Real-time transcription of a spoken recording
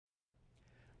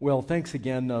Well, thanks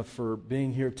again for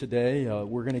being here today.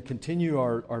 We're going to continue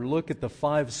our look at the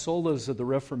five solas of the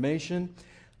Reformation.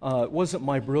 It wasn't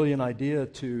my brilliant idea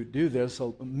to do this.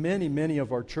 Many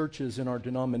of our churches in our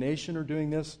denomination are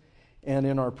doing this, and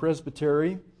in our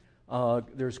presbytery,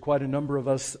 there's quite a number of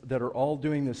us that are all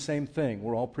doing the same thing.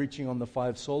 We're all preaching on the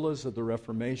five solas of the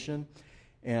Reformation,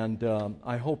 and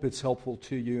I hope it's helpful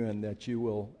to you and that you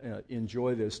will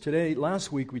enjoy this.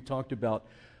 Last week we talked about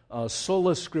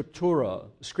sola scriptura,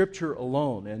 Scripture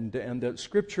alone, and that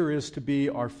Scripture is to be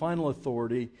our final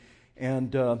authority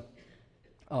and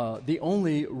the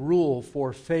only rule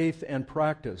for faith and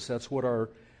practice. That's what our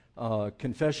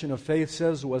Confession of Faith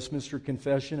says, Westminster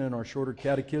Confession, and our Shorter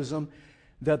Catechism,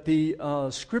 that the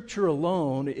Scripture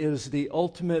alone is the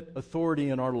ultimate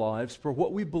authority in our lives for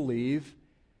what we believe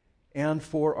and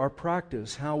for our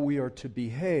practice, how we are to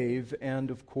behave, and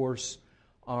of course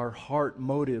our heart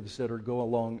motives that go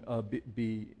along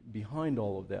behind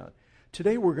all of that.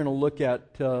 Today we're going to look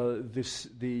at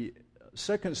the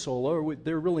second sola.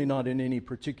 They're really not in any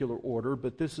particular order,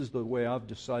 but this is the way I've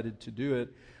decided to do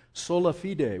it. Sola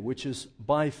Fide, which is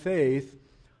by faith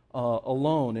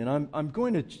alone. And I'm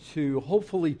going to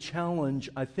hopefully challenge,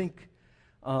 I think,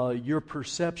 your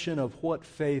perception of what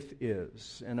faith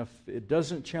is. And if it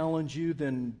doesn't challenge you,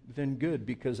 then good,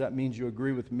 because that means you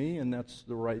agree with me, and that's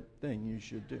the right thing you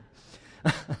should do.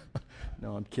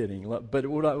 No, I'm kidding. But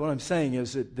what I'm saying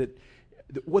is that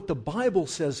what the Bible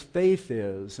says faith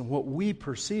is, and what we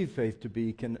perceive faith to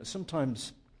be, can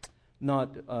sometimes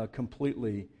not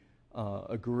completely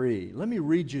agree. Let me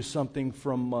read you something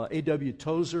from A.W.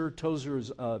 Tozer. Tozer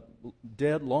is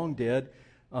dead, long dead.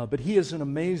 But he is an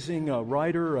amazing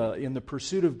writer in the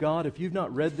pursuit of God. If you've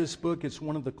not read this book, it's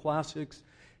one of the classics.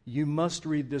 You must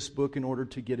read this book in order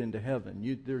to get into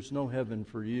heaven. There's no heaven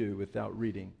for you without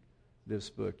reading this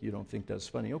book. You don't think that's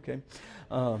funny? Okay.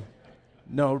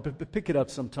 No, but pick it up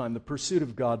sometime. The Pursuit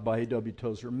of God by A.W.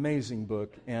 Tozer. Amazing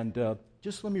book. And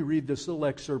just let me read this little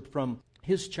excerpt from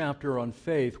his chapter on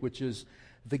faith, which is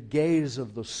the gaze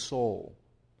of the soul.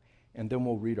 And then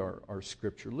we'll read our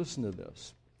scripture. Listen to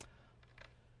this.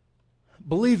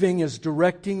 Believing is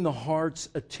directing the heart's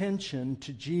attention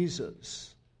to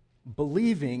Jesus.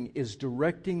 Believing is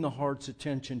directing the heart's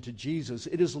attention to Jesus.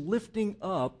 It is lifting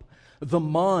up the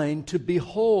mind to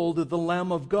behold the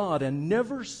Lamb of God and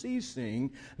never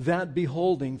ceasing that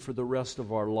beholding for the rest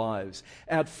of our lives.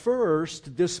 At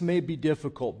first, this may be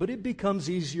difficult, but it becomes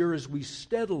easier as we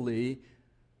steadily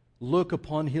look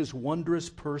upon His wondrous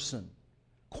person,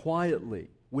 quietly,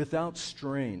 without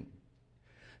strain.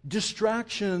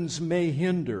 Distractions may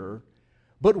hinder,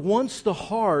 but once the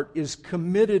heart is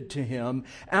committed to Him,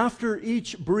 after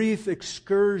each brief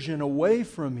excursion away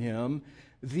from Him,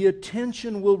 the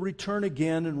attention will return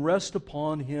again and rest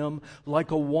upon Him like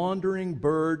a wandering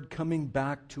bird coming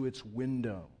back to its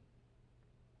window.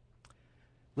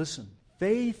 Listen,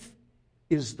 faith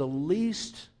is the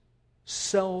least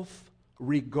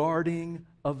self-regarding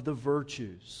of the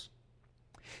virtues.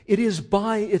 It is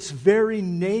by its very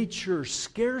nature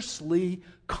scarcely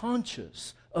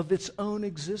conscious of its own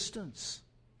existence.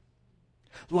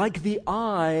 Like the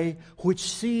eye which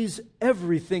sees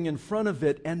everything in front of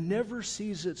it and never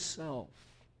sees itself.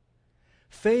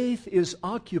 Faith is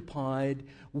occupied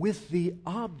with the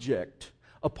object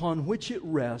upon which it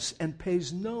rests and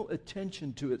pays no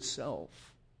attention to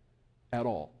itself at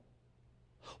all.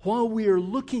 While we are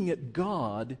looking at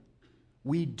God,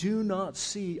 we do not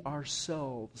see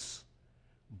ourselves.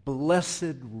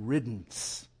 Blessed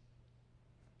riddance.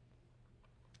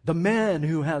 The man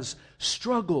who has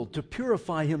struggled to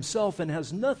purify himself and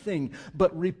has nothing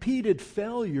but repeated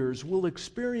failures will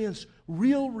experience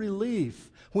real relief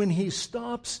when he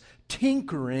stops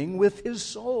tinkering with his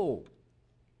soul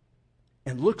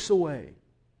and looks away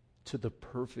to the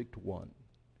perfect one.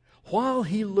 While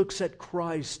he looks at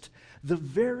Christ, the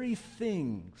very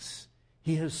things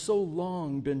he has so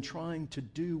long been trying to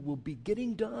do will be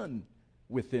getting done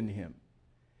within him.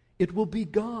 It will be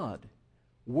God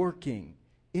working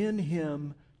in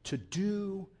him to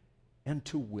do and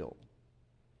to will.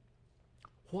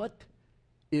 What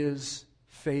is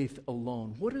faith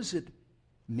alone? What does it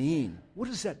mean? What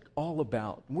is that all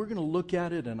about? We're going to look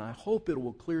at it, and I hope it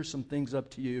will clear some things up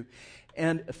to you.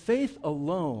 And faith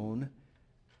alone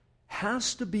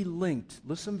has to be linked.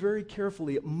 Listen very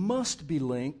carefully. It must be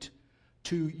linked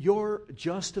to your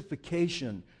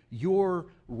justification, your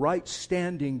right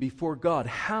standing before God,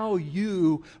 how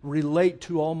you relate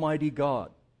to Almighty God.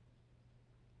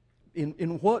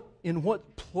 In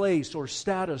what place or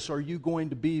status are you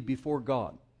going to be before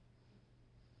God?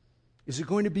 Is it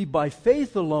going to be by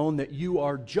faith alone that you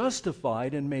are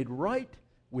justified and made right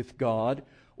with God,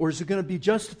 Or is it going to be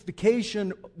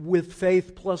justification with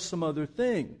faith plus some other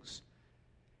things?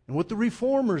 And what the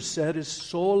Reformers said is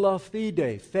sola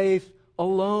fide, faith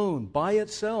alone, by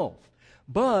itself.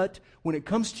 But when it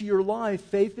comes to your life,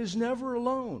 faith is never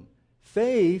alone.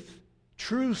 Faith,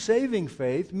 true saving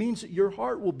faith, means that your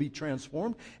heart will be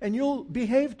transformed and you'll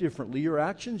behave differently. Your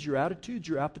actions, your attitudes,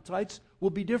 your appetites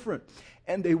will be different.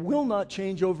 And they will not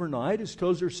change overnight. As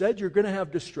Tozer said, you're going to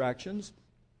have distractions.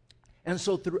 And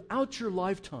so throughout your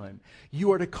lifetime,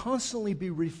 you are to constantly be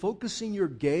refocusing your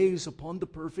gaze upon the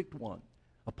perfect one,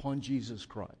 upon Jesus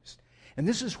Christ. And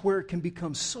this is where it can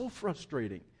become so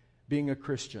frustrating being a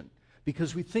Christian,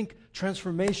 because we think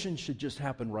transformation should just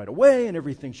happen right away and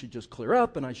everything should just clear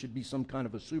up and I should be some kind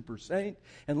of a super saint.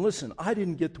 And listen, I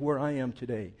didn't get to where I am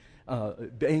today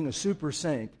being a super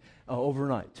saint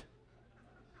overnight.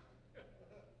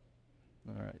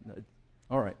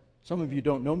 All right. Some of you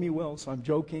don't know me well, so I'm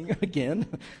joking again.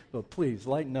 But please,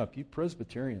 lighten up, you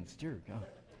Presbyterians. Dear God.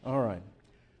 All right.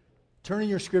 Turn in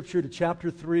your scripture to chapter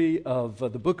 3 of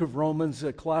the book of Romans,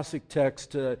 a classic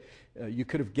text. You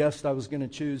could have guessed I was going to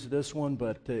choose this one,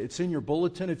 but it's in your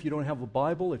bulletin if you don't have a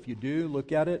Bible. If you do,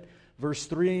 look at it. Verse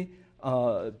 3,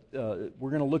 we're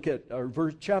going to look at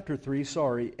chapter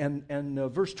 3,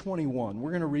 and verse 21. We're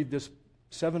going to read this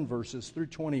 7 verses through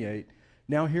 28.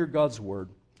 Now hear God's word.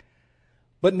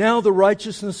 But now the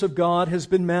righteousness of God has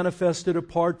been manifested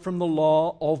apart from the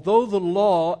law, although the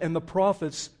law and the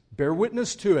prophets bear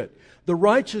witness to it. The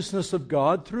righteousness of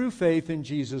God through faith in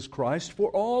Jesus Christ for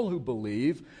all who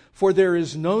believe, for there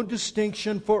is no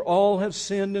distinction, for all have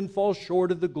sinned and fall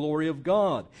short of the glory of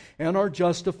God, and are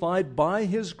justified by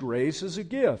His grace as a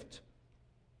gift,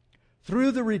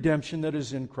 through the redemption that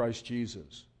is in Christ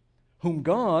Jesus, whom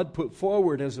God put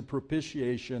forward as a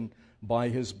propitiation by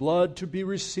His blood to be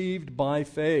received by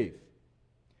faith.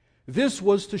 This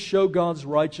was to show God's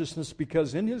righteousness,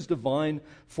 because in His divine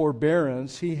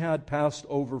forbearance He had passed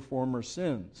over former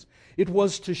sins. It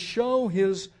was to show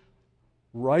His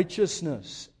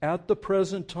righteousness at the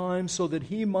present time, so that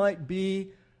He might be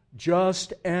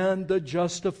just and the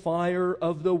justifier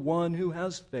of the one who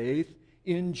has faith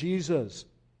in Jesus.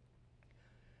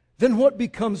 Then what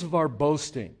becomes of our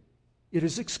boasting? It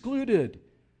is excluded.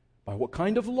 By what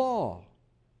kind of law?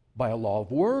 By a law of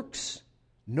works?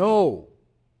 No,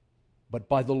 but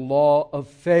by the law of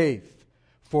faith.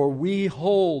 For we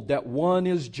hold that one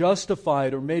is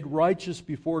justified or made righteous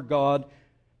before God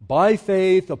by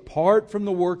faith apart from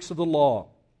the works of the law.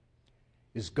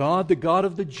 Is God the God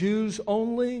of the Jews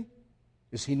only?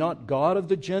 Is He not God of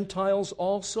the Gentiles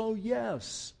also?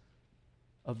 Yes,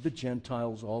 of the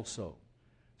Gentiles also.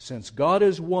 Since God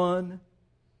is one,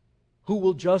 who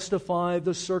will justify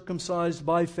the circumcised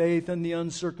by faith and the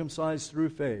uncircumcised through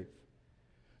faith?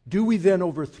 Do we then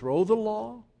overthrow the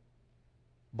law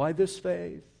by this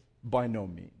faith? By no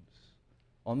means.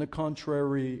 On the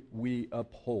contrary, we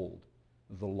uphold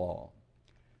the law.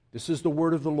 This is the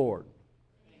word of the Lord.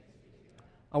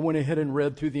 I went ahead and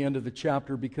read through the end of the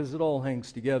chapter because it all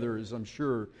hangs together, as I'm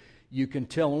sure you can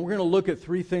tell. And we're going to look at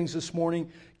 3 things this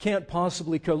morning. Can't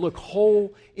possibly look,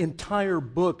 whole entire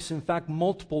books, in fact,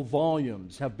 multiple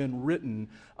volumes have been written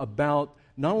about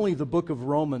not only the book of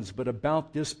Romans, but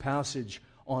about this passage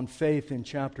on faith in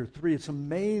chapter 3. It's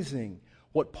amazing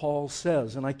what Paul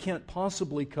says, and I can't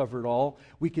possibly cover it all.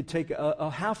 We could take a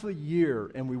half a year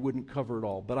and we wouldn't cover it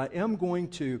all. But I am going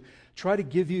to try to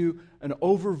give you an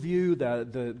overview,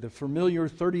 the familiar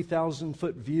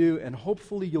 30,000-foot view, and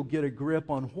hopefully you'll get a grip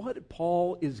on what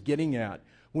Paul is getting at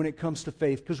when it comes to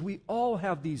faith, because we all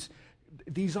have these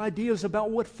ideas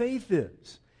about what faith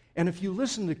is. And if you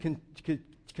listen to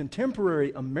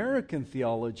contemporary American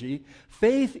theology,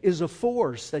 faith is a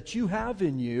force that you have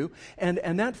in you, and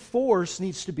that force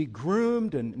needs to be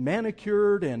groomed and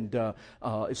manicured, and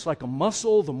it's like a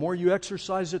muscle. The more you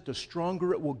exercise it, the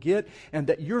stronger it will get, and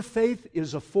that your faith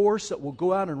is a force that will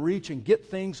go out and reach and get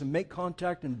things and make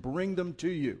contact and bring them to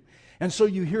you. And so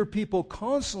you hear people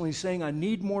constantly saying, I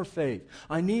need more faith,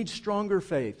 I need stronger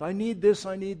faith, I need this,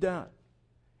 I need that.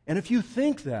 And if you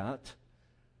think that,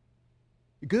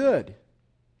 good,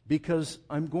 because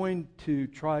I'm going to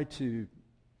try to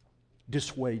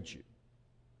dissuade you.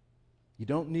 You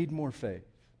don't need more faith.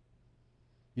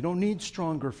 You don't need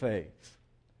stronger faith.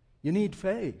 You need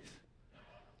faith.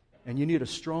 And you need a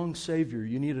strong Savior.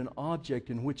 You need an object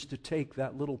in which to take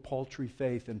that little paltry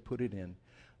faith and put it in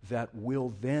that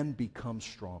will then become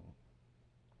strong.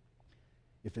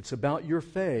 If it's about your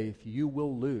faith, you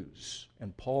will lose.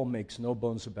 And Paul makes no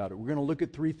bones about it. We're going to look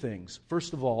at 3 things.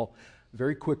 First of all,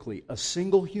 very quickly, a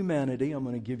single humanity. I'm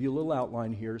going to give you a little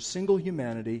outline here. Single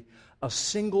humanity, a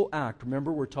single act.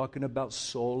 Remember, we're talking about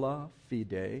sola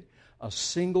fide, a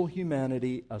single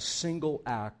humanity, a single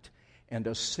act, and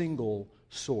a single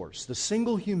source. The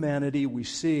single humanity we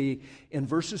see in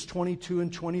verses 22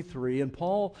 and 23, and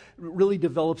Paul really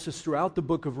develops this throughout the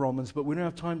book of Romans, but we don't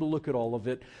have time to look at all of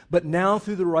it. But now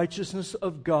through the righteousness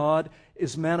of God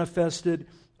is manifested,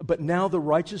 but now the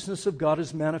righteousness of God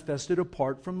is manifested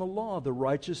apart from the law, the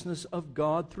righteousness of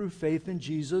God through faith in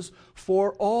Jesus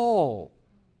for all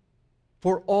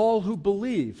who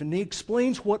believe. And he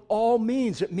explains what all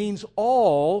means. It means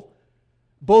all,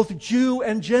 both Jew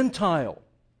and Gentile.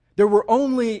 There were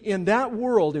only, in that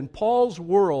world, in Paul's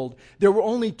world, there were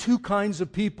only two kinds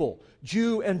of people,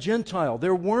 Jew and Gentile.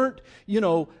 There weren't,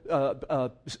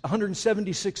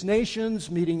 176 nations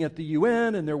meeting at the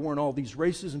UN, and there weren't all these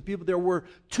races and people. There were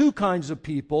two kinds of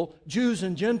people, Jews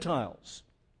and Gentiles.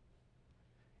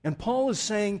 And Paul is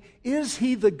saying, is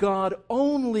he the God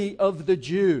only of the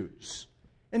Jews?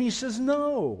 And he says,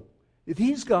 no.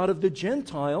 He's God of the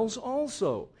Gentiles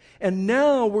also. And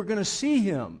now we're going to see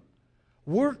him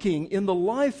working in the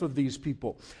life of these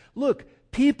people. Look,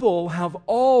 people have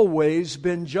always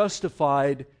been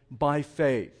justified by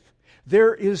faith.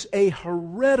 There is a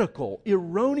heretical,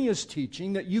 erroneous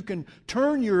teaching that you can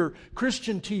turn your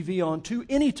Christian TV on to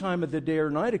any time of the day or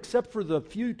night, except for the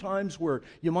few times where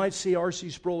you might see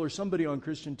R.C. Sproul or somebody on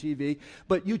Christian TV.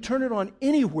 But you turn it on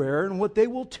anywhere, and what they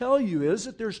will tell you is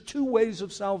that there's two ways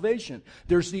of salvation.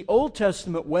 There's the Old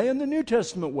Testament way and the New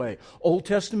Testament way. Old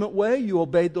Testament way, you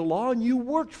obeyed the law and you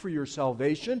worked for your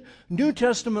salvation. New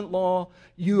Testament law,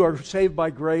 you are saved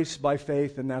by grace, by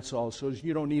faith, and that's all. So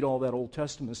you don't need all that Old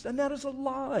Testament. And that is a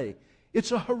lie.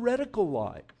 It's a heretical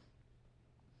lie.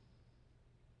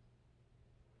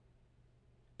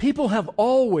 People have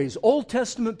always, Old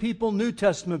Testament people, New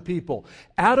Testament people,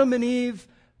 Adam and Eve,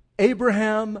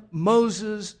 Abraham,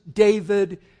 Moses,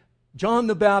 David, John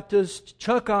the Baptist,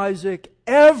 Chuck Isaac,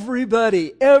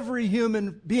 everybody, every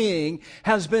human being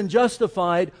has been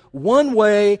justified one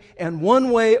way and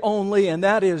one way only, and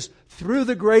that is through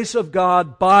the grace of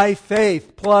God by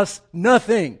faith plus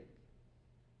nothing.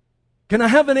 Can I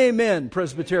have an amen,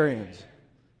 Presbyterians?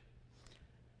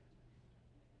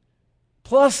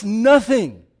 Plus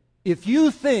nothing. If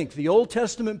you think the Old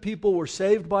Testament people were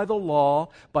saved by the law,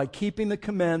 by keeping the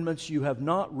commandments, you have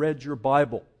not read your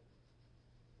Bible.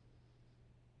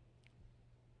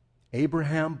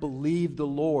 Abraham believed the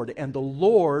Lord, and the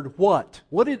Lord, what?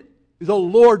 What did the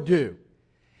Lord do?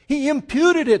 He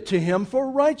imputed it to him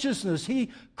for righteousness. He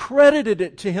credited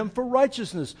it to him for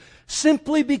righteousness.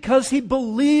 Simply because he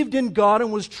believed in God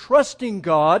and was trusting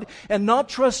God and not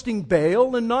trusting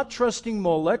Baal and not trusting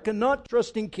Molech and not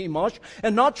trusting Chemosh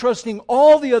and not trusting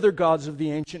all the other gods of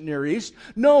the ancient Near East.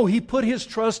 No, he put his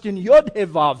trust in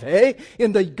Yod-Heh-Vav-Heh,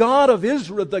 in the God of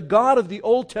Israel, the God of the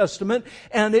Old Testament,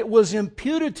 and it was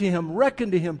imputed to him,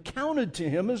 reckoned to him, counted to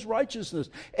him as righteousness.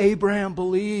 Abraham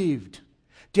believed.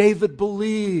 David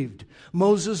believed.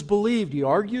 Moses believed. He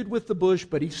argued with the bush,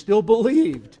 but he still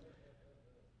believed.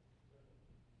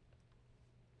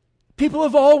 People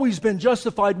have always been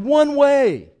justified one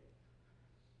way,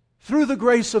 through the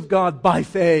grace of God by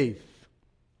faith,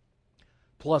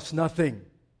 plus nothing.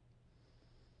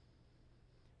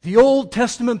 The Old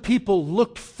Testament people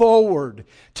looked forward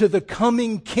to the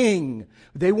coming king.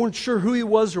 They weren't sure who he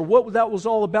was or what that was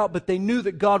all about, but they knew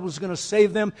that God was going to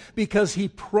save them because he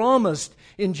promised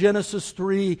in Genesis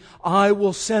 3, I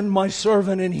will send my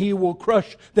servant and he will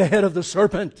crush the head of the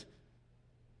serpent.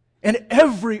 And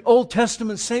every Old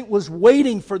Testament saint was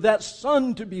waiting for that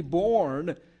son to be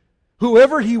born,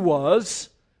 whoever he was,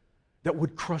 that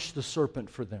would crush the serpent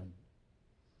for them.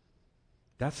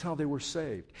 That's how they were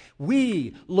saved.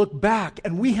 We look back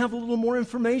and we have a little more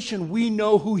information. We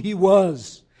know who he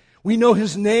was. We know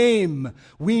his name.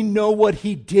 We know what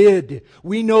he did.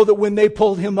 We know that when they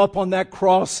pulled him up on that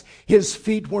cross, his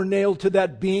feet were nailed to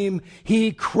that beam.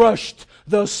 He crushed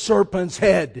the serpent's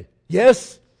head.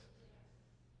 Yes?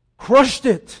 Crushed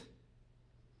it.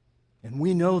 And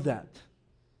we know that.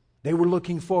 They were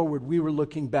looking forward. We were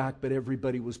looking back, but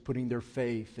everybody was putting their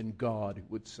faith in God who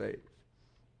would save.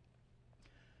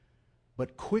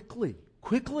 But quickly,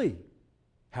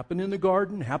 happened in the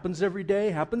garden, happens every day,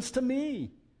 happens to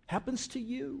me, happens to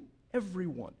you,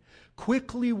 everyone.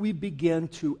 Quickly we begin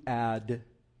to add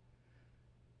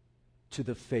to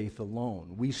the faith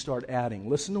alone. We start adding.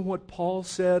 Listen to what Paul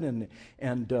said and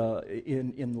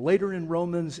later in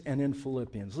Romans and in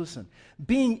Philippians. Listen,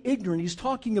 being ignorant, he's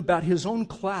talking about his own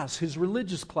class, his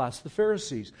religious class, the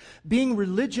Pharisees. Being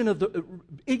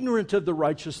ignorant of the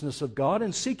righteousness of God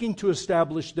and seeking to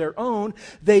establish their own,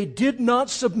 they did not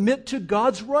submit to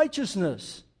God's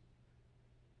righteousness.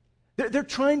 They're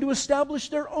trying to establish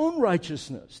their own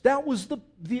righteousness. That was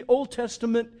the Old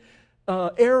Testament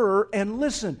error. And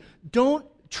listen, don't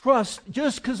trust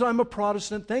just because I'm a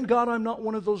Protestant. Thank God I'm not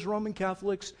one of those Roman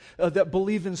Catholics that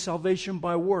believe in salvation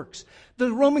by works.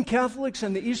 The Roman Catholics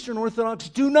and the Eastern Orthodox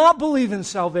do not believe in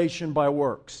salvation by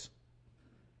works.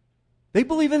 They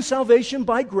believe in salvation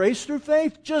by grace through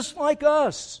faith, just like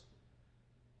us.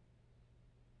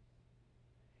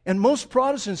 And most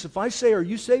Protestants, if I say, are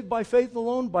you saved by faith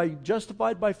alone, by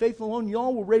justified by faith alone,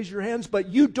 y'all will raise your hands, but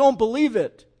you don't believe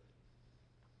it.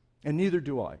 And neither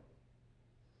do I.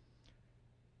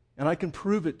 And I can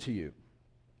prove it to you.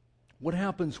 What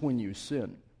happens when you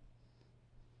sin?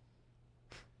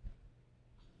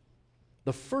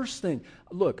 The first thing,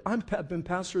 look, I've been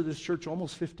pastor of this church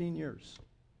almost 15 years.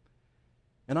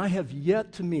 And I have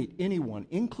yet to meet anyone,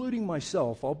 including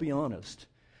myself, I'll be honest,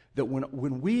 that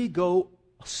when we go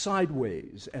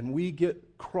sideways and we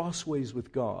get crossways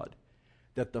with God,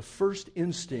 that the first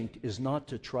instinct is not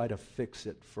to try to fix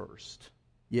it first.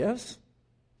 Yes?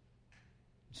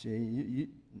 See,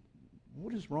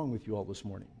 what is wrong with you all this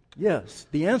morning? Yes.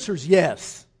 The answer is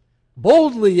yes.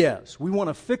 Boldly yes. We want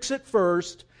to fix it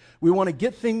first. We want to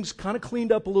get things kind of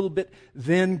cleaned up a little bit,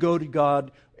 then go to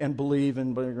God and believe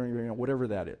and whatever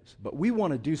that is. But we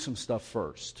want to do some stuff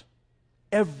first.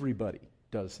 Everybody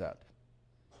does that.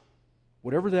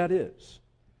 Whatever that is.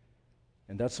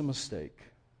 And that's a mistake.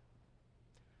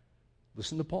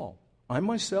 Listen to Paul. I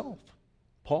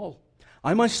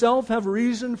myself have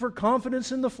reason for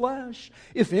confidence in the flesh.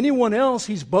 If anyone else,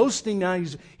 he's boasting now,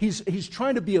 he's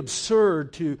trying to be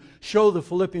absurd to show the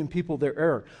Philippian people their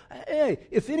error. Hey,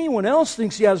 if anyone else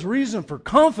thinks he has reason for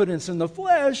confidence in the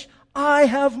flesh, I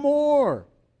have more.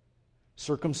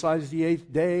 Circumcised the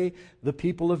 8th day, the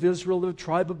people of Israel, the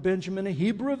tribe of Benjamin, a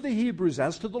Hebrew of the Hebrews,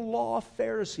 as to the law, a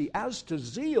Pharisee, as to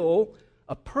zeal,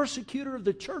 a persecutor of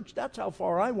the church. That's how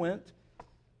far I went.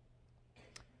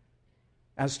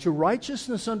 As to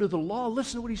righteousness under the law,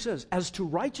 listen to what he says. As to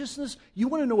righteousness, you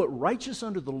want to know what righteous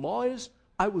under the law is?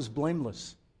 I was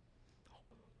blameless.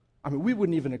 I mean, we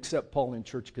wouldn't even accept Paul in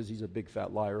church because he's a big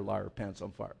fat liar, pants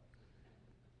on fire.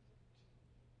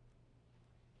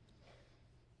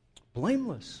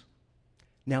 Blameless.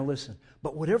 Now listen,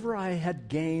 but whatever I had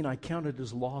gained, I counted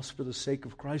as loss for the sake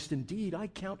of Christ. Indeed, I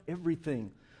count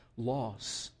everything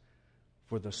loss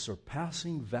for the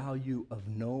surpassing value of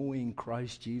knowing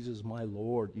Christ Jesus my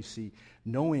Lord. You see,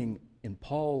 knowing in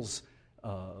Paul's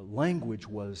language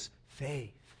was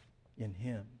faith in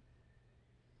Him.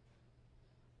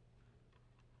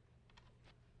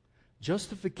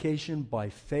 Justification by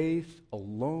faith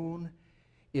alone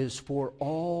is for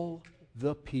all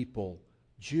the people,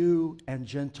 Jew and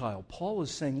Gentile. Paul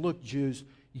is saying, look, Jews,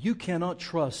 you cannot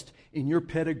trust in your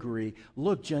pedigree.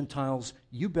 Look, Gentiles,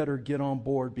 you better get on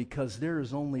board because there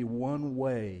is only one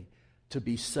way to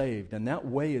be saved, and that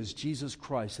way is Jesus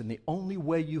Christ. And the only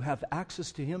way you have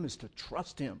access to Him is to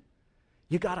trust Him.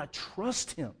 You got to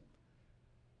trust Him.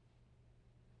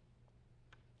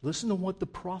 Listen to what the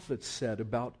prophets said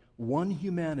about one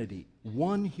humanity.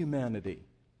 One humanity.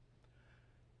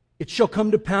 It shall come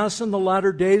to pass in the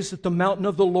latter days that the mountain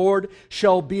of the Lord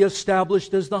shall be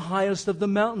established as the highest of the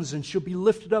mountains and shall be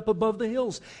lifted up above the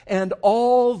hills. And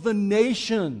all the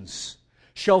nations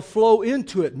shall flow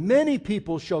into it. Many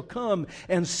people shall come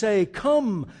and say,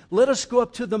 come, let us go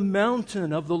up to the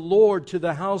mountain of the Lord, to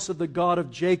the house of the God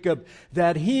of Jacob,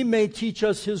 that He may teach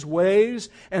us His ways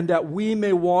and that we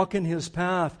may walk in His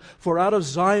path. For out of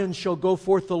Zion shall go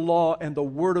forth the law and the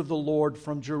word of the Lord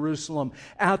from Jerusalem.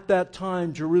 At that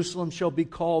time Jerusalem shall be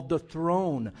called the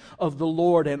throne of the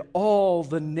Lord, and all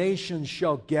the nations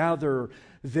shall gather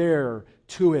there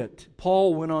to it.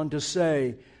 Paul went on to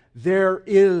say, there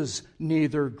is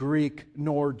neither Greek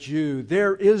nor Jew.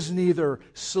 There is neither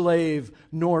slave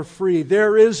nor free.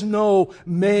 There is no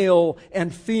male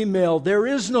and female. There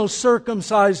is no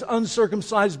circumcised,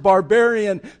 uncircumcised,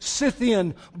 barbarian,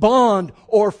 Scythian, bond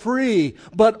or free.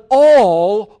 But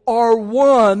all are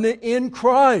one in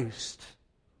Christ.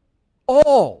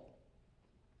 All.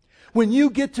 When you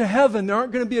get to heaven, there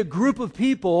aren't going to be a group of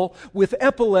people with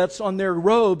epaulets on their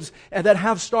robes and that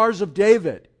have stars of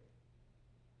David.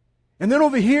 And then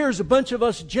over here is a bunch of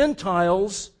us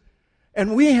Gentiles,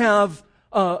 and we have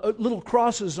little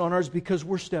crosses on ours because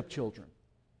we're stepchildren.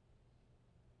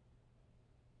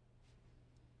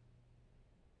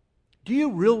 Do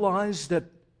you realize that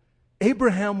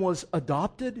Abraham was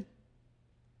adopted?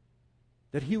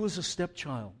 That he was a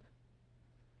stepchild?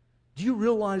 Do you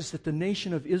realize that the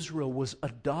nation of Israel was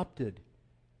adopted?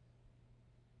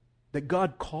 That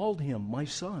God called him, my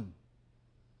son?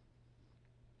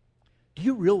 Do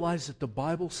you realize that the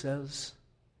Bible says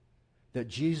that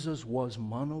Jesus was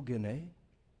monogene?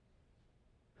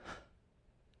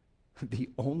 the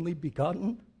only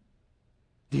begotten,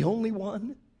 the only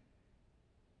one,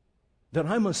 that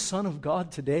I'm a son of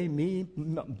God today, me,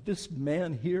 this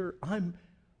man here, I'm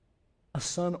a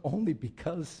son only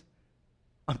because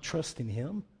I'm trusting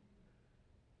Him?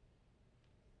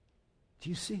 Do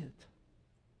you see it?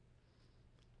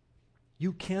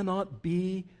 You cannot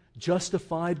be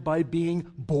justified by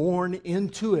being born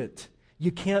into it.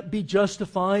 You can't be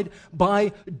justified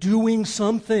by doing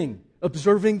something,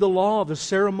 observing the law, the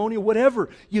ceremony, whatever.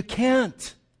 You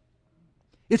can't.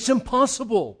 It's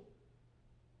impossible.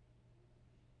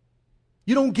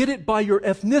 You don't get it by your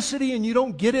ethnicity, and you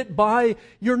don't get it by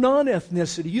your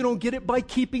non-ethnicity. You don't get it by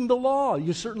keeping the law.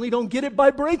 You certainly don't get it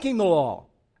by breaking the law.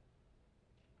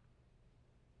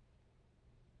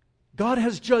 God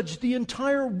has judged the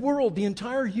entire world, the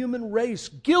entire human race,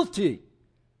 guilty.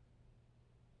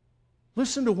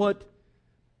 Listen to what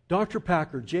Dr.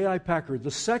 Packer, J.I. Packer,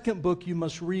 the second book you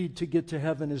must read to get to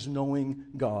heaven is Knowing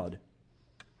God.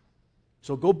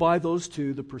 So go buy those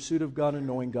two, The Pursuit of God and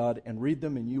Knowing God, and read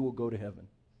them, and you will go to heaven.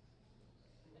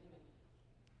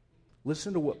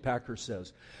 Listen to what Packer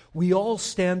says. We all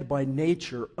stand by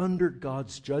nature under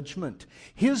God's judgment.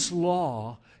 His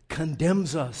law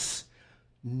condemns us,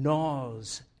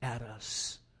 gnaws at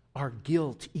us. Our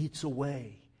guilt eats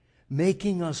away,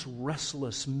 making us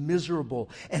restless, miserable,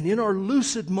 and in our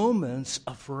lucid moments,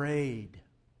 afraid.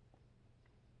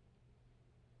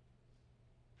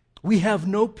 We have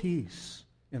no peace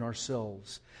in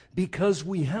ourselves because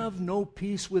we have no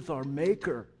peace with our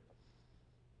Maker.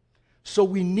 So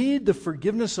we need the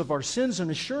forgiveness of our sins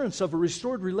and assurance of a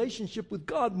restored relationship with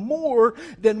God more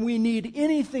than we need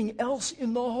anything else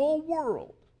in the whole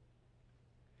world.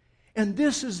 And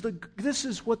this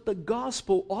is what the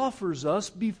gospel offers us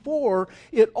before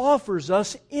it offers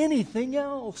us anything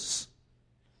else.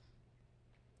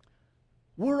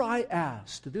 Were I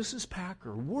asked, this is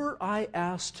Packer, were I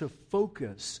asked to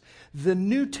focus the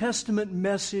New Testament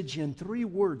message in 3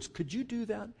 words, could you do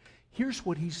that? Here's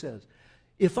what he says.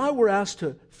 If I were asked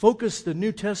to focus the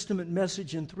New Testament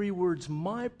message in 3 words,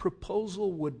 my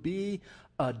proposal would be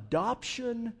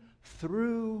adoption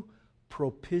through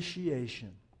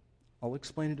propitiation. I'll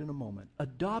explain it in a moment.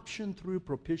 Adoption through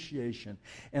propitiation.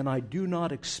 And I do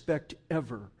not expect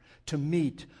ever to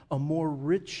meet a more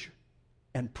rich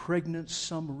and pregnant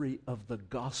summary of the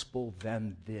gospel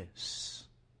than this.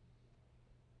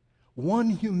 One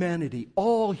humanity,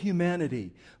 all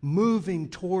humanity, moving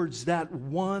towards that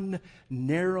one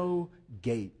narrow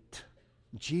gate.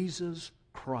 Jesus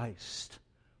Christ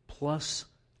plus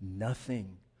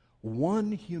nothing.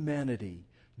 One humanity,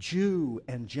 Jew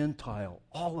and Gentile,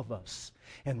 all of us.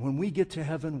 And when we get to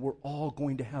heaven, we're all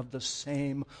going to have the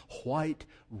same white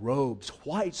robes,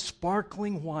 white,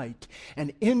 sparkling white.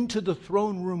 And into the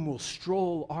throne room will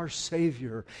stroll our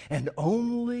Savior, and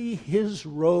only His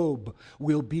robe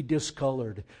will be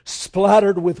discolored,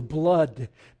 splattered with blood,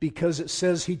 because it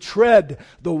says He tread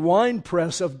the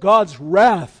winepress of God's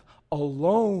wrath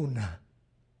alone.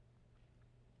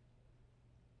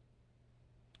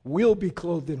 We'll be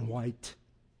clothed in white.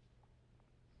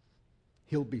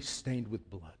 He'll be stained with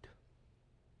blood.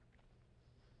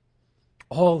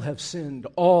 All have sinned,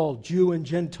 all, Jew and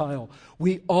Gentile.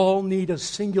 We all need a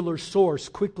singular source.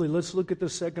 Quickly, let's look at the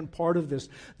second part of this.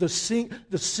 The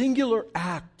singular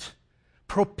act,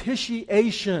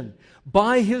 propitiation.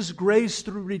 By His grace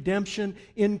through redemption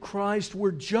in Christ,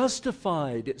 we're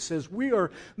justified. It says we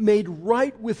are made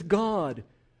right with God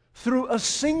through a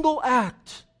single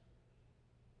act.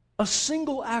 A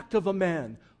single act of a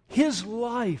man. His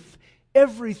life,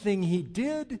 everything He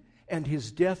did, and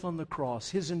His death on the cross.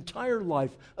 His entire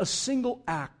life, a single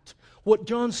act. What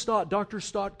Dr.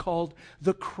 Stott called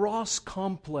the cross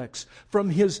complex.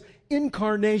 From His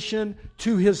incarnation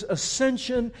to His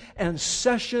ascension and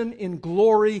session in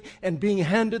glory and being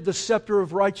handed the scepter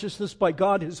of righteousness by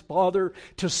God His Father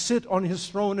to sit on His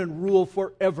throne and rule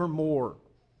forevermore.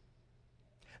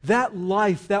 That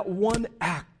life, that one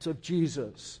act of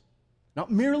Jesus, not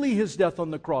merely His death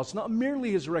on the cross, not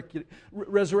merely His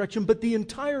resurrection, but the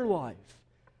entire life,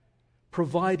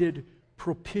 provided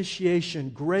propitiation,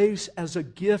 grace as a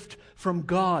gift from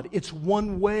God. It's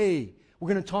one way. We're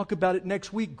going to talk about it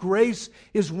next week. Grace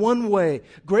is one way.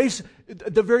 Grace,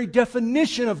 the very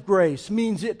definition of grace,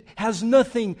 means it has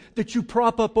nothing that you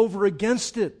prop up over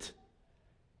against it.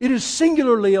 It is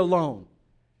singularly alone.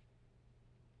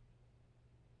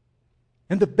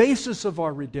 And the basis of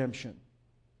our redemption.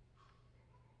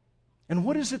 And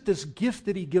what is it, this gift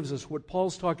that He gives us, what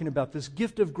Paul's talking about, this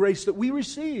gift of grace that we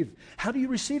receive? How do you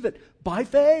receive it? By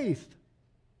faith.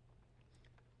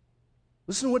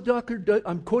 Listen to what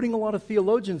I'm quoting a lot of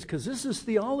theologians because this is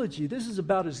theology. This is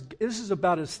about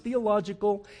as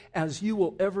theological as you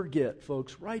will ever get,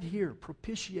 folks. Right here,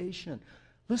 propitiation.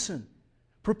 Listen,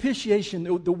 propitiation,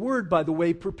 the word, by the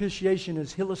way, propitiation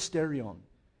is hilasterion.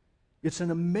 It's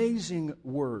an amazing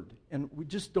word, and we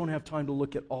just don't have time to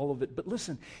look at all of it. But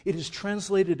listen, it is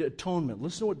translated atonement.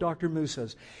 Listen to what Dr. Moo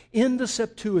says. In the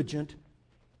Septuagint,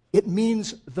 it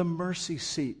means the mercy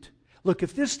seat. Look,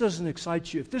 if this doesn't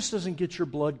excite you, if this doesn't get your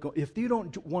blood going, if you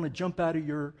don't want to jump out of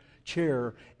your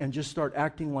chair and just start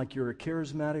acting like you're a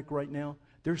charismatic right now,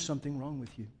 there's something wrong with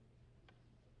you.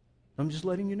 I'm just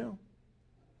letting you know.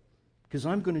 Because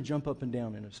I'm going to jump up and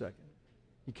down in a second.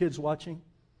 You kids watching,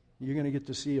 you're going to get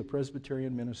to see a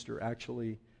Presbyterian minister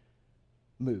actually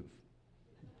move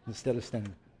instead of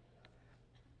standing.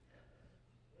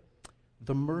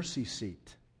 The mercy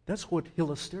seat. That's what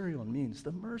hilasterion means,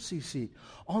 the mercy seat.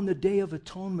 On the Day of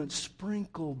Atonement,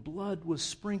 blood was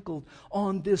sprinkled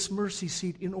on this mercy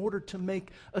seat in order to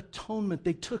make atonement.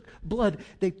 They took blood,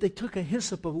 they took a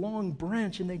hyssop, a long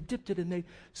branch, and they dipped it, and they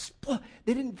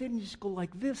didn't just go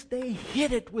like this. They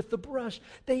hit it with the brush.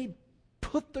 They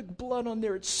put the blood on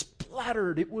there. It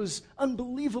splattered. It was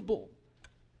unbelievable.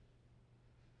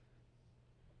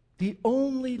 The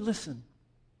only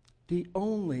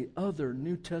other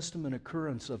New Testament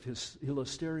occurrence of his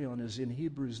hilasterion is in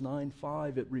Hebrews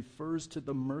 9:5. It refers to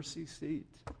the mercy seat.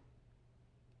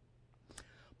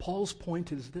 Paul's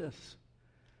point is this: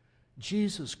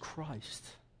 Jesus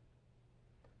Christ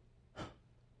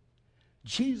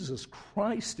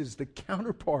is the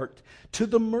counterpart to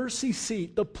the mercy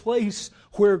seat, the place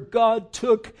where God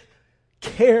took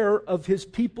care of his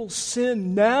people's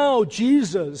sin. Now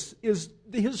Jesus is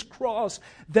his cross.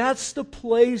 That's the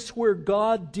place where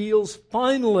God deals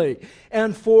finally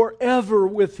and forever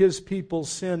with his people's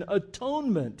sin.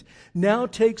 Atonement now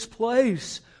takes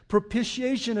place.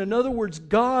 Propitiation, in other words,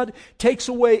 God takes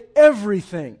away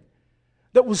everything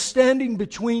that was standing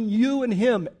between you and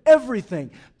him.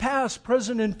 Everything. Past,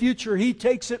 present, and future. He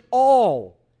takes it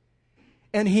all.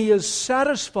 And he is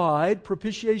satisfied.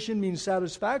 Propitiation means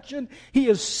satisfaction. He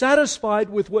is satisfied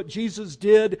with what Jesus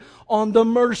did on the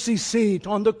mercy seat,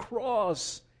 on the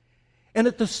cross. And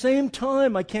at the same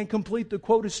time, I can't complete the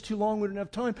quote, it's too long, we don't have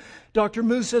time. Dr.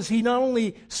 Moo says he not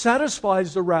only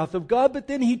satisfies the wrath of God, but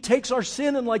then he takes our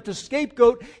sin and like the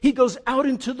scapegoat, he goes out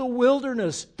into the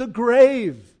wilderness, the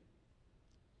grave.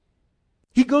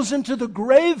 He goes into the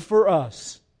grave for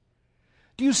us.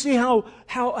 Do you see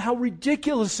how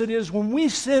ridiculous it is when we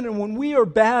sin and when we are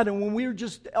bad and when we are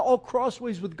just all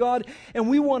crossways with God and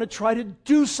we want to try to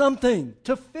do something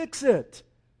to fix it?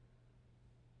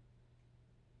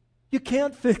 You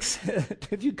can't fix it.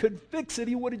 If you could fix it,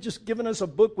 he would have just given us a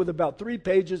book with about 3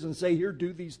 pages and say, here,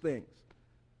 do these things.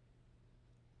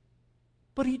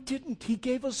 But he didn't. He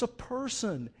gave us a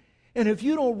person. And if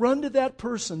you don't run to that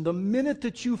person the minute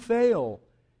that you fail,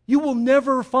 you will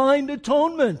never find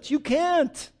atonement. You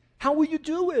can't. How will you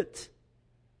do it?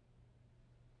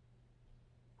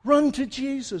 Run to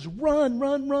Jesus. Run.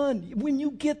 When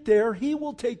you get there, he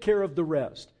will take care of the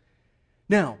rest.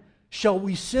 Now, shall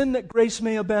we sin that grace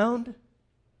may abound?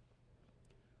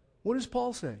 What does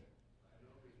Paul say?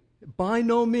 By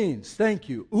no means. Thank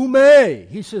you. Ume.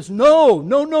 He says, no.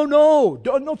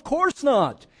 Of course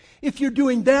not. If you're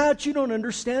doing that, you don't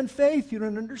understand faith. You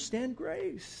don't understand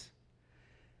grace.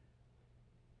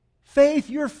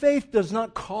 Your faith does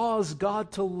not cause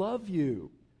God to love you.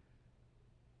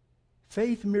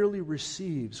 Faith merely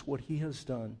receives what he has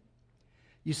done.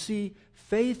 You see,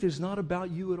 faith is not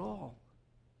about you at all.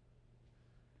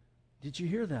 Did you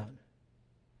hear that?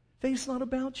 Faith's not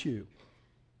about you.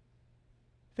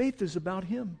 Faith is about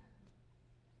him.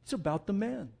 It's about the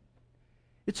man.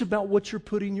 It's about what you're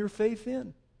putting your faith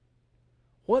in.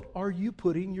 What are you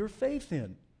putting your faith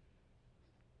in?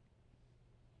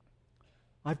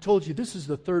 I've told you this is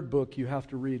the 3rd book you have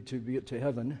to read to get to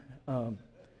heaven. The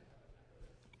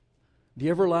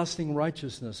Everlasting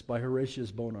Righteousness by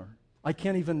Horatius Bonar. I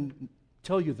can't even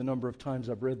tell you the number of times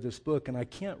I've read this book, and I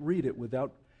can't read it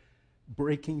without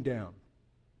breaking down,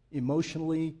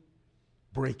 emotionally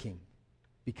breaking,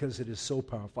 because it is so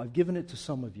powerful. I've given it to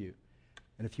some of you,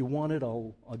 and if you want it,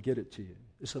 I'll get it to you.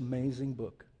 It's an amazing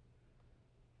book.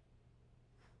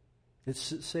 It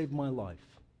saved my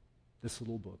life, this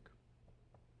little book.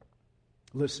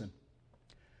 Listen,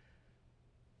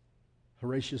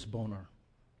 Horatius Bonar.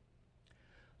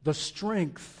 The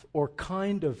strength or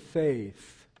kind of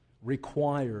faith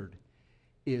required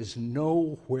is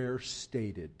nowhere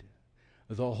stated.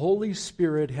 The Holy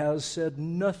Spirit has said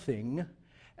nothing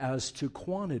as to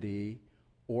quantity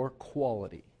or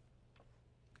quality.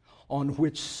 on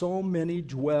which so many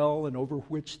dwell and over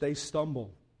which they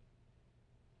stumble,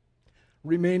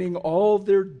 remaining all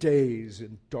their days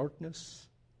in darkness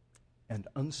and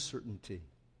uncertainty.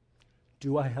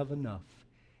 Do I have enough?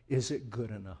 Is it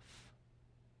good enough?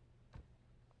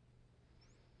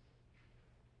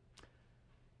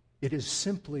 It is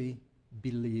simply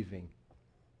believing.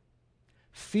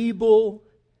 Feeble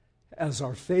as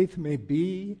our faith may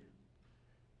be,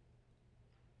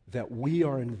 that we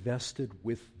are invested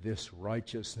with this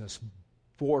righteousness.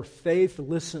 For faith,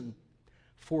 listen,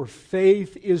 for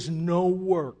faith is no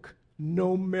work,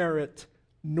 no merit,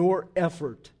 nor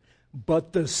effort,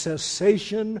 but the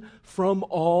cessation from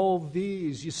all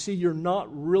these. You see, you're not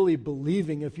really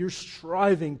believing if you're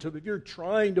striving to, if you're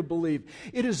trying to believe.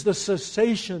 It is the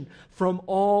cessation from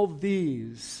all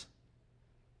these.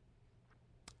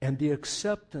 And the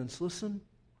acceptance, listen,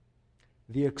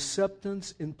 the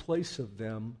acceptance in place of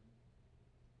them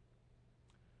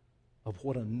of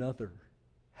what another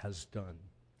has done.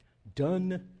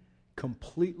 Done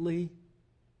completely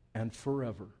and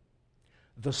forever.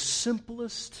 The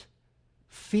simplest,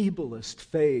 feeblest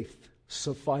faith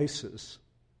suffices.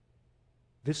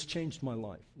 This changed my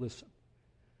life. Listen.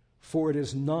 For it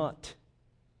is not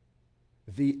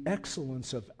the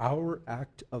excellence of our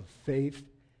act of faith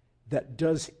that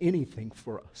does anything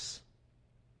for us,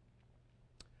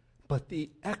 but the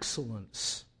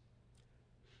excellence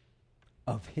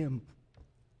of Him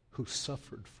who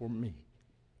suffered for me,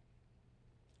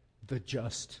 the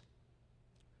just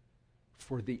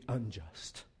for the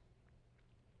unjust,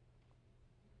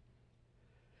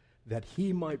 that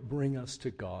He might bring us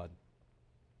to God.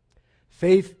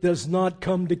 Faith does not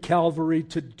come to Calvary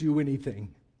to do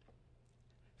anything.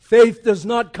 Faith does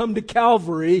not come to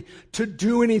Calvary to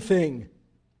do anything.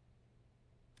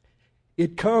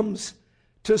 It comes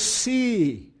to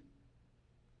see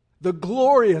the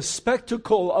glorious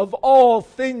spectacle of all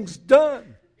things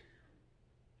done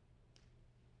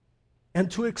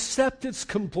and to accept its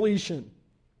completion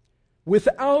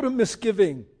without a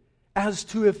misgiving as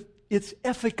to its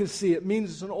efficacy. It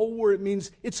means, it's an old word, it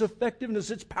means its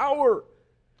effectiveness, its power.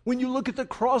 When you look at the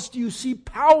cross, do you see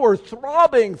power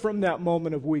throbbing from that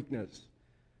moment of weakness?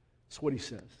 That's what he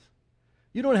says.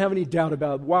 You don't have any doubt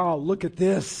about, wow, look at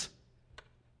this.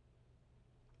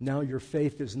 Now your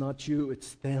faith is not you,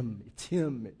 it's them, it's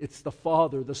Him, it's the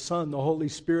Father, the Son, the Holy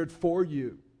Spirit for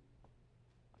you.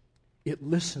 It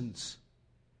listens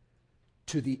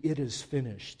to the "it is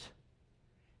finished,"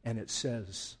 and it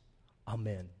says,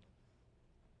 Amen.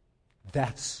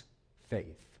 That's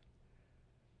faith.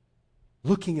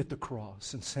 Looking at the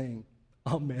cross and saying,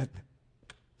 Amen,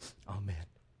 Amen.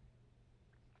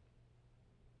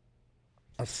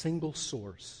 A single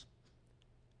source.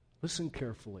 Listen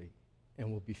carefully and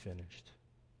we'll be finished.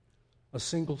 A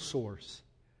single source.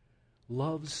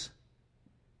 Love's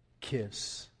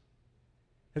kiss.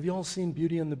 Have you all seen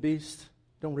Beauty and the Beast?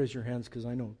 Don't raise your hands because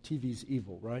I know TV's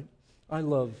evil, right? I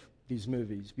love these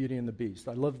movies, Beauty and the Beast.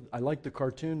 I like the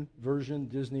cartoon version,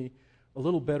 Disney, a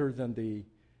little better than the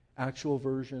actual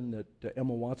version that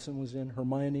Emma Watson was in,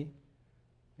 Hermione.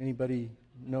 Anybody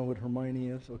know what Hermione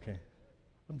is? Okay.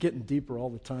 I'm getting deeper all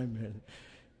the time, man.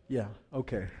 Yeah,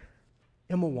 okay.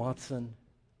 Emma Watson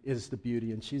is the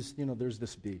beauty, and she's, there's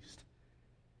this beast.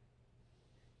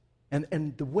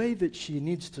 And the way that she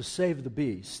needs to save the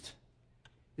beast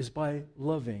is by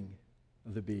loving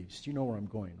the beast. You know where I'm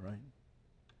going, right?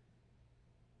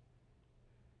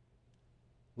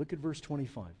 Look at verse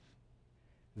 25.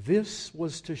 This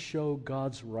was to show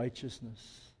God's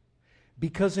righteousness,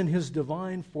 because in His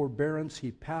divine forbearance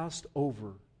He passed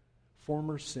over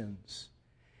former sins.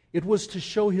 It was to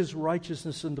show His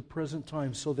righteousness in the present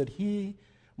time, so that He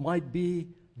might be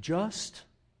just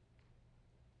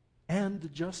and the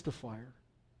justifier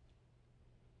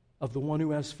of the one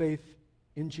who has faith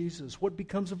in Jesus. What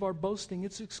becomes of our boasting?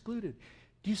 It's excluded.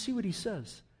 Do you see what he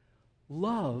says?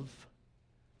 Love.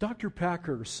 Dr.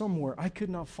 Packer, somewhere, I could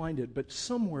not find it, but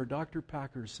somewhere Dr.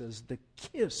 Packer says the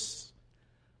kiss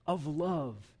of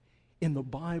love in the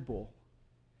Bible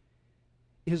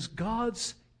is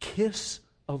God's kiss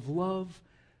of love,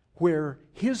 where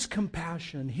His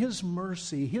compassion, His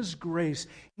mercy, His grace,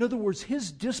 in other words,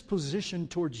 His disposition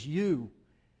towards you,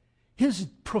 His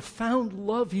profound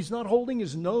love, He's not holding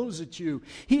His nose at you.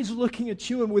 He's looking at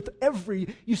you, and with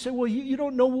you say, well, you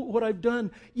don't know what I've done.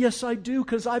 Yes, I do,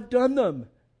 because I've done them.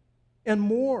 And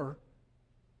more.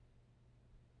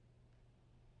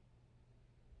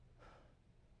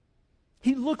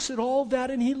 He looks at all that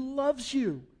and He loves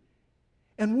you.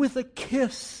 And with a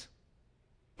kiss,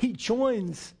 He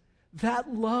joins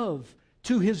that love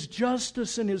to His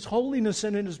justice and His holiness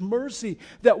and in His mercy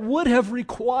that would have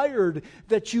required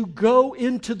that you go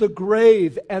into the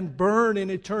grave and burn in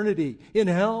eternity in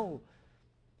hell.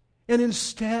 And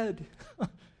instead,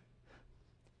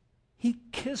 He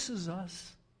kisses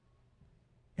us.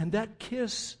 And that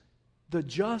kiss, the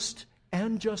just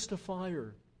and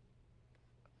justifier,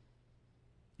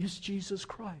 is Jesus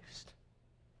Christ.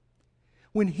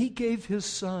 When He gave His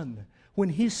Son, when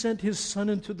He sent His Son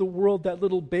into the world, that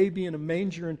little baby in a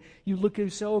manger, and you look at it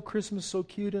and say, oh, Christmas so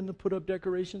cute, and to put up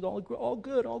decorations, all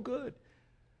good, all good.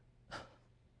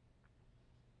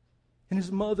 And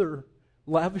His mother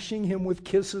lavishing Him with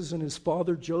kisses, and His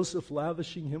father Joseph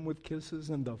lavishing Him with kisses,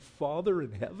 and the Father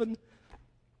in heaven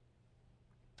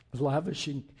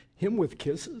lavishing Him with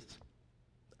kisses,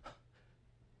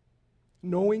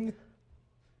 knowing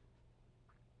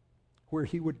where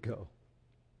He would go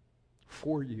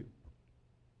for you,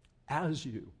 as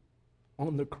you,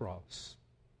 on the cross.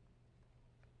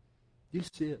 You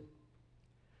see it?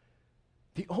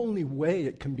 The only way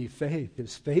it can be faith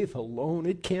is faith alone.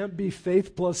 It can't be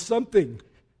faith plus something.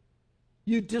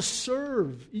 You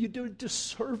do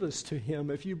disservice to Him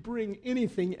if you bring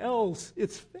anything else.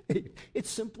 It's faith. It's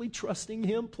simply trusting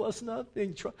Him plus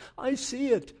nothing. I see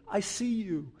it. I see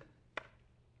you.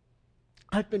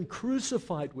 I've been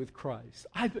crucified with Christ.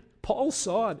 Paul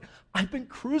saw it. I've been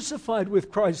crucified with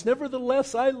Christ.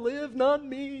 Nevertheless, I live, not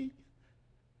me.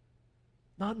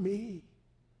 Not me.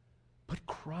 But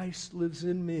Christ lives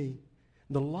in me.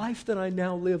 The life that I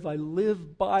now live, I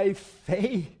live by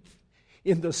faith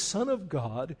in the Son of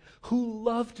God who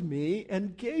loved me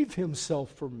and gave Himself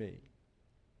for me.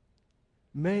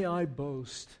 May I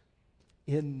boast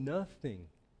in nothing.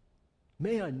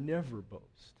 May I never boast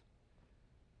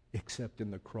except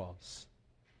in the cross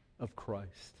of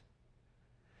Christ.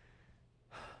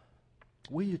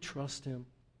 Will you trust Him?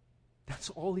 That's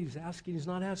all He's asking. He's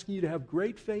not asking you to have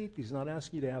great faith. He's not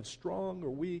asking you to have strong or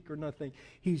weak or nothing.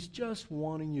 He's just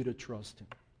wanting you to trust Him.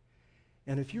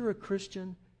 And if you're a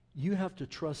Christian, you have to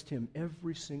trust Him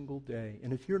every single day.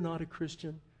 And if you're not a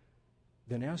Christian,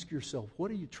 then ask yourself,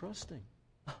 what are you trusting?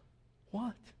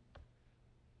 What?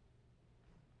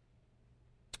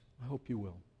 I hope you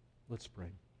will. Let's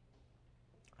pray.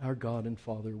 Our God and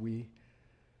Father,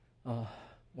 wow.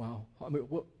 I mean,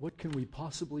 what can we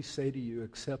possibly say to you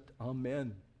except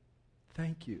amen?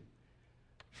 Thank you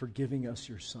for giving us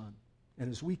your Son.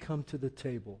 And as we come to the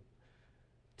table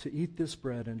to eat this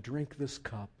bread and drink this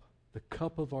cup, the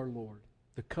cup of our Lord,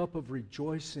 the cup of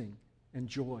rejoicing and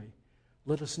joy,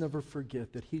 let us never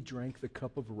forget that He drank the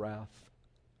cup of wrath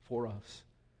for us.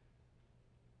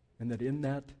 And that in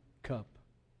that cup,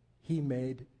 He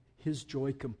made His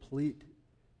joy complete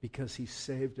because He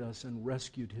saved us and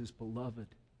rescued His beloved.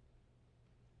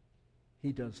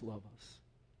 He does love us,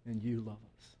 and you love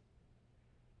us.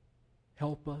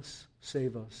 Help us,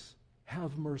 save us,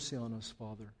 have mercy on us,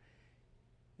 Father,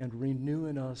 and renew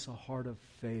in us a heart of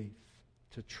faith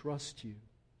to trust you.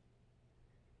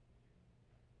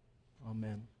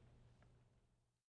 Amen.